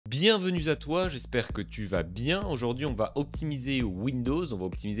Bienvenue à toi, j'espère que tu vas bien. Aujourd'hui on va optimiser Windows, on va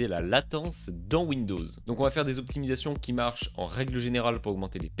optimiser la latence dans Windows. Donc on va faire des optimisations qui marchent en règle générale pour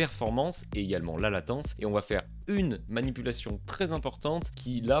augmenter les performances et également la latence. Et on va faire une manipulation très importante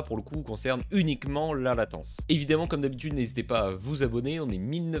qui là pour le coup concerne uniquement la latence. Évidemment comme d'habitude n'hésitez pas à vous abonner, on est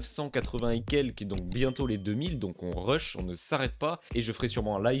 1980 et quelques, donc bientôt les 2000, donc on rush, on ne s'arrête pas. Et je ferai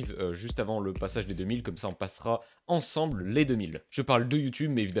sûrement un live juste avant le passage des 2000, comme ça on passera ensemble les 2000. Je parle de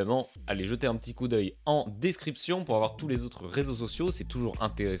YouTube, mais évidemment, allez jeter un petit coup d'œil en description pour avoir tous les autres réseaux sociaux, c'est toujours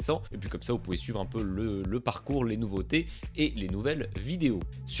intéressant. Et puis comme ça, vous pouvez suivre un peu le parcours, les nouveautés et les nouvelles vidéos.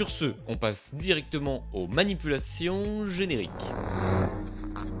 Sur ce, on passe directement aux manipulations génériques.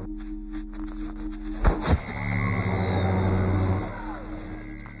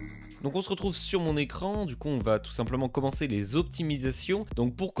 Donc on se retrouve sur mon écran, du coup on va tout simplement commencer les optimisations.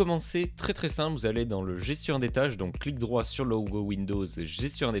 Donc pour commencer, très simple, vous allez dans le gestionnaire des tâches, donc clic droit sur le logo Windows,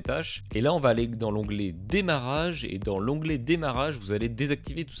 gestionnaire des tâches. Et là on va aller dans l'onglet démarrage, et dans l'onglet démarrage, vous allez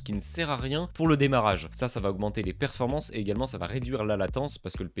désactiver tout ce qui ne sert à rien pour le démarrage. Ça va augmenter les performances et également ça va réduire la latence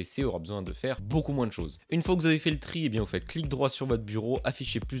parce que le PC aura besoin de faire beaucoup moins de choses. Une fois que vous avez fait le tri, et bien vous faites clic droit sur votre bureau,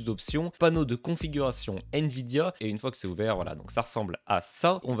 afficher plus d'options, panneau de configuration Nvidia, et une fois que c'est ouvert, voilà, donc ça ressemble à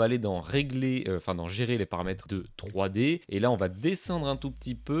ça. On va aller dans régler, dans gérer les paramètres de 3D, et là on va descendre un tout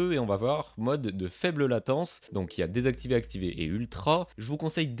petit peu et on va voir mode de faible latence. Donc il y a désactiver, activer et ultra. Je vous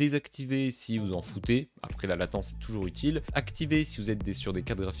conseille désactiver si vous en foutez, après la latence est toujours utile. Activer si vous êtes sur des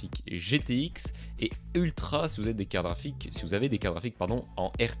cartes graphiques GTX, et ultra si vous êtes des cartes graphiques, si vous avez des cartes graphiques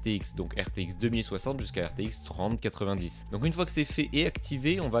en RTX, donc RTX 2060 jusqu'à RTX 3090. Donc une fois que c'est fait et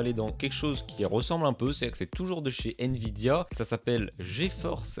activé, on va aller dans quelque chose qui ressemble un peu, c'est-à-dire que c'est toujours de chez Nvidia, ça s'appelle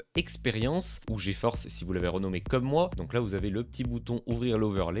GeForce Experience, ou GeForce si vous l'avez renommé comme moi. Donc là vous avez le petit bouton ouvrir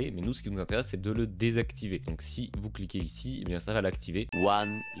l'overlay, mais nous ce qui nous intéresse c'est de le désactiver. Donc si vous cliquez ici, et bien ça va l'activer.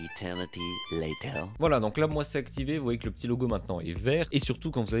 One eternity later. Voilà, donc là moi c'est activé, vous voyez que le petit logo maintenant est vert, et surtout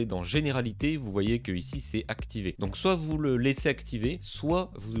quand vous allez dans généralité, vous voyez que ici c'est activé. Donc soit vous le laissez activer,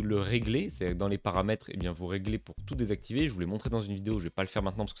 soit vous le réglez, c'est dans les paramètres, et bien vous réglez pour tout désactiver. Je vous l'ai montré dans une vidéo, je vais pas le faire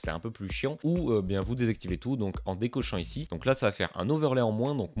maintenant parce que c'est un peu plus chiant, ou bien vous désactivez tout, donc en décochant ici. Donc là ça va faire un overlay en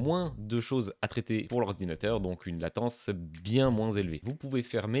moins, donc moins de choses à traiter pour l'ordinateur, donc une latence bien moins élevée. Vous pouvez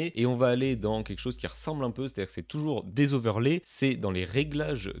fermer et on va aller dans quelque chose qui ressemble un peu, c'est-à-dire que c'est toujours des overlays, c'est dans les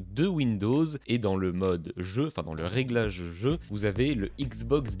réglages de Windows, et dans le mode jeu, dans le réglage jeu, vous avez le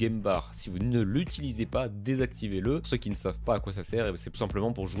Xbox Game Bar. Si vous ne l'utilisez pas, désactivez-le. Pour ceux qui ne savent pas à quoi ça sert, c'est tout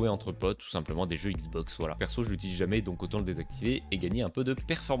simplement pour jouer entre potes, tout simplement des jeux Xbox, voilà. Perso je l'utilise jamais, donc autant le désactiver et gagner un peu de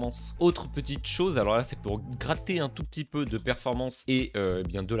performance. Autre petite chose, alors là c'est pour gratter un tout petit peu de performance et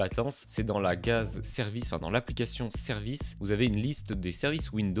bien de latence, c'est dans la gaz service, dans l'application service, vous avez une liste des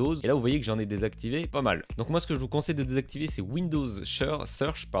services Windows, et là vous voyez que j'en ai désactivé pas mal. Donc moi ce que je vous conseille de désactiver c'est Windows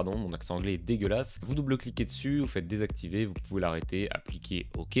Search, pardon, mon accent anglais est dégueulasse. Vous double-cliquez dessus, vous faites désactiver, vous pouvez l'arrêter, appliquer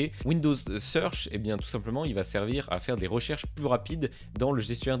OK. Windows Search, et bien tout simplement il va servir à faire des recherches plus rapides dans le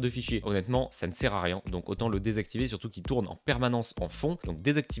gestionnaire de fichiers. Honnêtement ça ne sert à rien, donc autant le désactiver, surtout qu'il tourne en permanence en fond, donc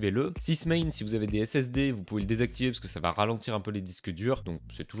désactivez-le. Sysmain, si vous avez des SSD, vous pouvez le désactiver parce que ça va ralentir un peu les disques durs, donc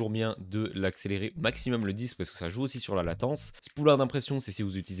c'est toujours bien de l'accélérer au maximum le disque parce que ça joue aussi sur la latence. Spooler d'impression, c'est si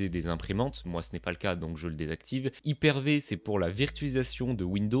vous utilisez des imprimantes, moi ce n'est pas le cas donc je le désactive. Hyper-V, c'est pour la virtualisation de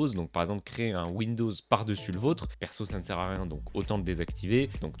Windows, donc par exemple créer un Windows par-dessus le vôtre. Perso ça ne sert à rien, donc autant le désactiver.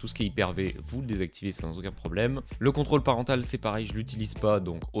 Donc tout ce qui est Hyper-V, vous le désactivez sans aucun problème. Le contrôle parental c'est pareil, je l'utilise pas,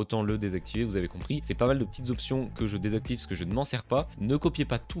 donc autant le désactiver, vous avez compris. C'est pas mal de petites options que je désactive parce que je ne m'en sers pas. Ne copiez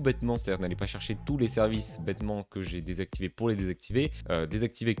pas tout bêtement, c'est-à-dire n'allez pas chercher tous les services bêtement que j'ai désactivés pour les désactiver.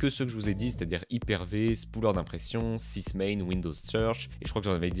 Désactivez que ceux que je vous ai dit, c'est-à-dire Hyper-V, spooler d'impression, Sysmain, Windows Search, et je crois que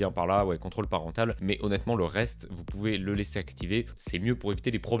j'en avais dit un par là, ouais, contrôle parental, mais honnêtement le reste vous pouvez le laisser activer, c'est mieux pour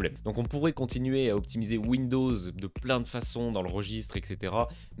éviter les problèmes. Donc on pourrait continuer à optimiser Windows de plein de façons dans le registre, etc.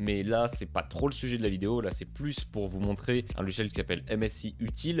 Mais là c'est pas trop le sujet de la vidéo, là c'est plus pour vous montrer un logiciel qui s'appelle MSI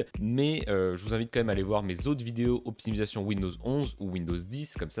utile, mais je vous invite quand même à aller voir mes autres vidéos optimisation Windows 11 ou Windows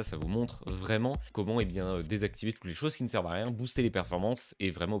 10, comme ça vous montre vraiment comment désactiver toutes les choses qui ne servent à rien, booster les performances et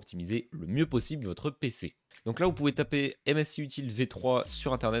vraiment optimiser le mieux possible votre PC. Donc là vous pouvez taper MSI utile V3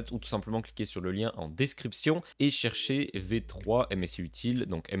 sur internet ou tout simplement cliquer sur le lien en description et chercher V3 MSI utile,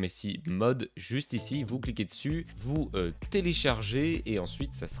 donc MSI mode juste ici, vous cliquez dessus, vous téléchargez et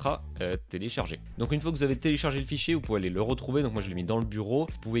ensuite ça sera téléchargé. Donc une fois que vous avez téléchargé le fichier, vous pouvez aller le retrouver, donc moi je l'ai mis dans le bureau,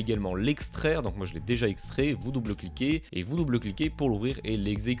 vous pouvez également l'extraire, donc moi je l'ai déjà extrait, vous double-cliquez et vous double-cliquez pour l'ouvrir et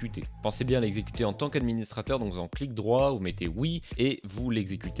l'exécuter. Pensez bien à l'exécuter en tant qu'administrateur, donc vous en clic droit, vous mettez oui et vous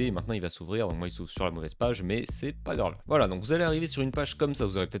l'exécutez et maintenant il va s'ouvrir, donc moi il s'ouvre sur la mauvaise page, Démarrage, mais c'est pas grave. Voilà, donc vous allez arriver sur une page comme ça,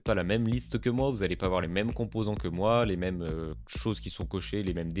 vous n'aurez peut-être pas la même liste que moi, vous n'allez pas avoir les mêmes composants que moi, les mêmes choses qui sont cochées,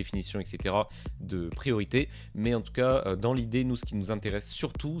 les mêmes définitions, etc. de priorité, mais en tout cas, dans l'idée, nous, ce qui nous intéresse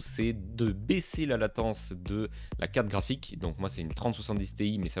surtout, c'est de baisser la latence de la carte graphique. Donc moi, c'est une 3070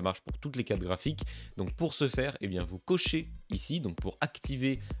 Ti, mais ça marche pour toutes les cartes graphiques. Donc pour ce faire, eh bien, vous cochez ici, donc pour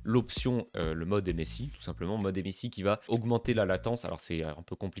activer l'option, le mode MSI, tout simplement, mode MSI qui va augmenter la latence. Alors c'est un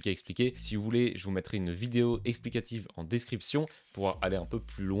peu compliqué à expliquer. Si vous voulez, je vous mettrai une vidéo explicative en description pour aller un peu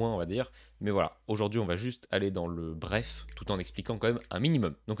plus loin, on va dire. Mais voilà, aujourd'hui, on va juste aller dans le bref, tout en expliquant quand même un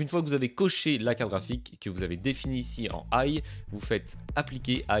minimum. Donc une fois que vous avez coché la carte graphique, que vous avez défini ici en high, vous faites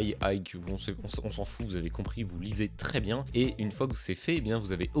appliquer high, on s'en fout, vous avez compris, vous lisez très bien. Et une fois que c'est fait, eh bien,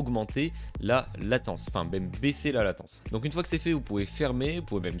 vous avez augmenté la latence, enfin même baissé la latence. Donc une fois que c'est fait, vous pouvez fermer, vous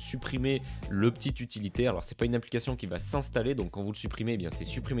pouvez même supprimer le petit utilitaire. Alors c'est pas une application qui va s'installer, donc quand vous le supprimez, eh bien c'est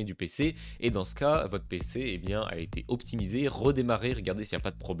supprimé du PC. Et dans ce cas, votre PC eh bien, a été optimisé, redémarré, regardez s'il n'y a pas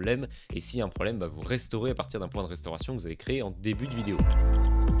de problème. Et s'il y a un problème, vous restaurez à partir d'un point de restauration que vous avez créé en début de vidéo.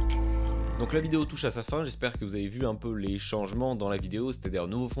 Donc la vidéo touche à sa fin, j'espère que vous avez vu un peu les changements dans la vidéo, c'est-à-dire un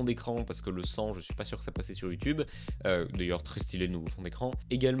nouveau fond d'écran parce que le sang, je suis pas sûr que ça passait sur YouTube, d'ailleurs très stylé le nouveau fond d'écran,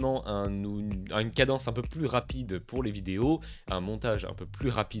 également une cadence un peu plus rapide pour les vidéos, un montage un peu plus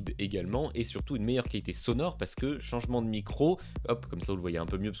rapide également, et surtout une meilleure qualité sonore parce que changement de micro, hop, comme ça vous le voyez un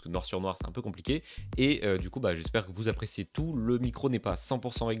peu mieux parce que noir sur noir c'est un peu compliqué, et du coup j'espère que vous appréciez tout, le micro n'est pas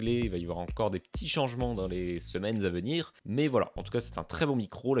 100% réglé, il va y avoir encore des petits changements dans les semaines à venir, mais voilà, en tout cas c'est un très bon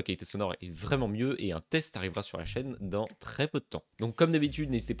micro, la qualité sonore est vraiment mieux et un test arrivera sur la chaîne dans très peu de temps. Donc comme d'habitude,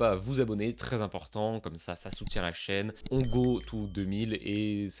 n'hésitez pas à vous abonner, très important, comme ça soutient la chaîne. On go to 2000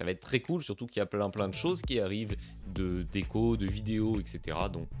 et ça va être très cool, surtout qu'il y a plein de choses qui arrivent, de déco, de vidéos, etc.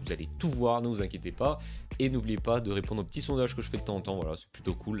 Donc vous allez tout voir, ne vous inquiétez pas. Et n'oubliez pas de répondre aux petits sondages que je fais de temps en temps, voilà, c'est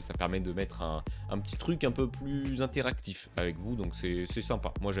plutôt cool, ça permet de mettre un petit truc un peu plus interactif avec vous, donc c'est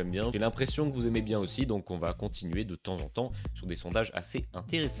sympa, moi j'aime bien. J'ai l'impression que vous aimez bien aussi, donc on va continuer de temps en temps sur des sondages assez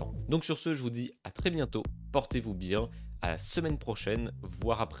intéressants. Donc sur ce, je vous dis à très bientôt, portez-vous bien, à la semaine prochaine,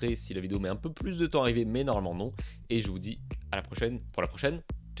 voire après si la vidéo met un peu plus de temps à arriver, mais normalement non. Et je vous dis à la prochaine pour la prochaine.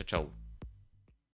 Ciao ciao.